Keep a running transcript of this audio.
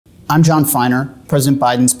I'm Jon Finer, President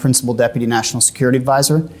Biden's Principal Deputy National Security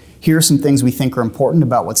Advisor. Here are some things we think are important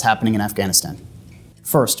about what's happening in Afghanistan.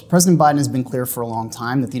 First, President Biden has been clear for a long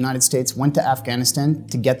time that the United States went to Afghanistan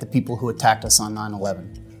to get the people who attacked us on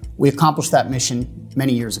 9/11. We accomplished that mission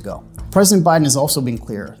many years ago. President Biden has also been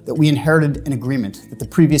clear that we inherited an agreement that the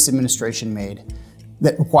previous administration made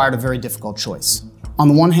that required a very difficult choice. On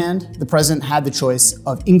the one hand, the president had the choice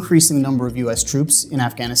of increasing the number of U.S. troops in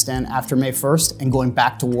Afghanistan after May 1st and going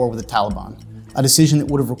back to war with the Taliban, a decision that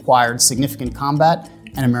would have required significant combat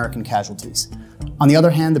and American casualties. On the other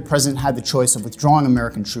hand, the president had the choice of withdrawing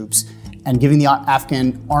American troops and giving the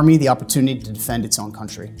Afghan army the opportunity to defend its own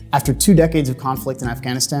country. After 2 decades of conflict in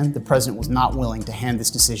Afghanistan, the president was not willing to hand this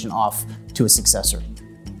decision off to a successor.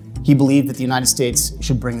 He believed that the United States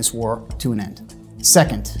should bring this war to an end.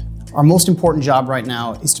 Second, our most important job right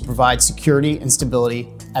now is to provide security and stability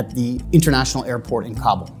at the international airport in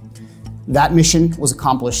Kabul. That mission was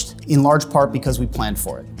accomplished in large part because we planned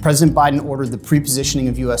for it. President Biden ordered the pre-positioning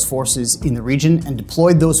of U.S. forces in the region and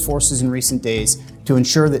deployed those forces in recent days to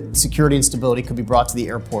ensure that security and stability could be brought to the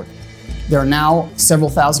airport. There are now several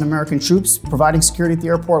thousand American troops providing security at the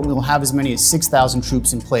airport. We will have as many as 6,000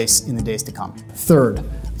 troops in place in the days to come. Third,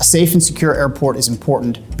 a safe and secure airport is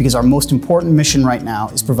important because our most important mission right now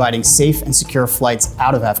is providing safe and secure flights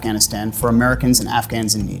out of Afghanistan for Americans and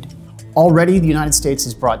Afghans in need. Already, the United States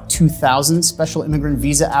has brought 2,000 special immigrant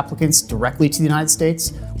visa applicants directly to the United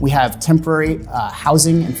States. We have temporary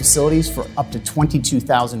housing and facilities for up to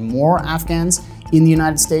 22,000 more Afghans in the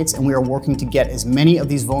United States, and we are working to get as many of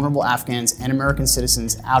these vulnerable Afghans and American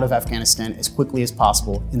citizens out of Afghanistan as quickly as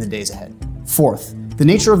possible in the days ahead. Fourth, the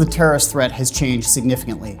nature of the terrorist threat has changed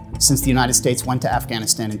significantly since the United States went to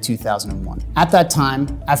Afghanistan in 2001. At that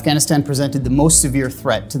time, Afghanistan presented the most severe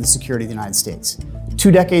threat to the security of the United States. 2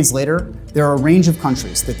 decades later, there are a range of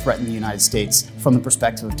countries that threaten the United States from the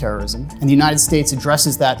perspective of terrorism, and the United States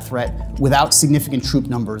addresses that threat without significant troop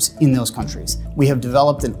numbers in those countries. We have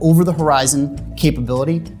developed an over-the-horizon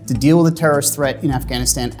capability to deal with the terrorist threat in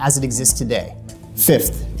Afghanistan as it exists today.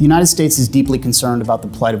 Fifth, the United States is deeply concerned about the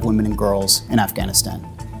plight of women and girls in Afghanistan.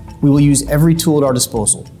 We will use every tool at our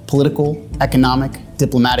disposal, political, economic,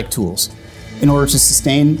 diplomatic tools, in order to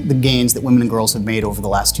sustain the gains that women and girls have made over the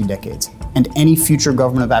last 2 decades. And any future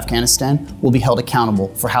government of Afghanistan will be held accountable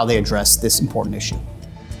for how they address this important issue.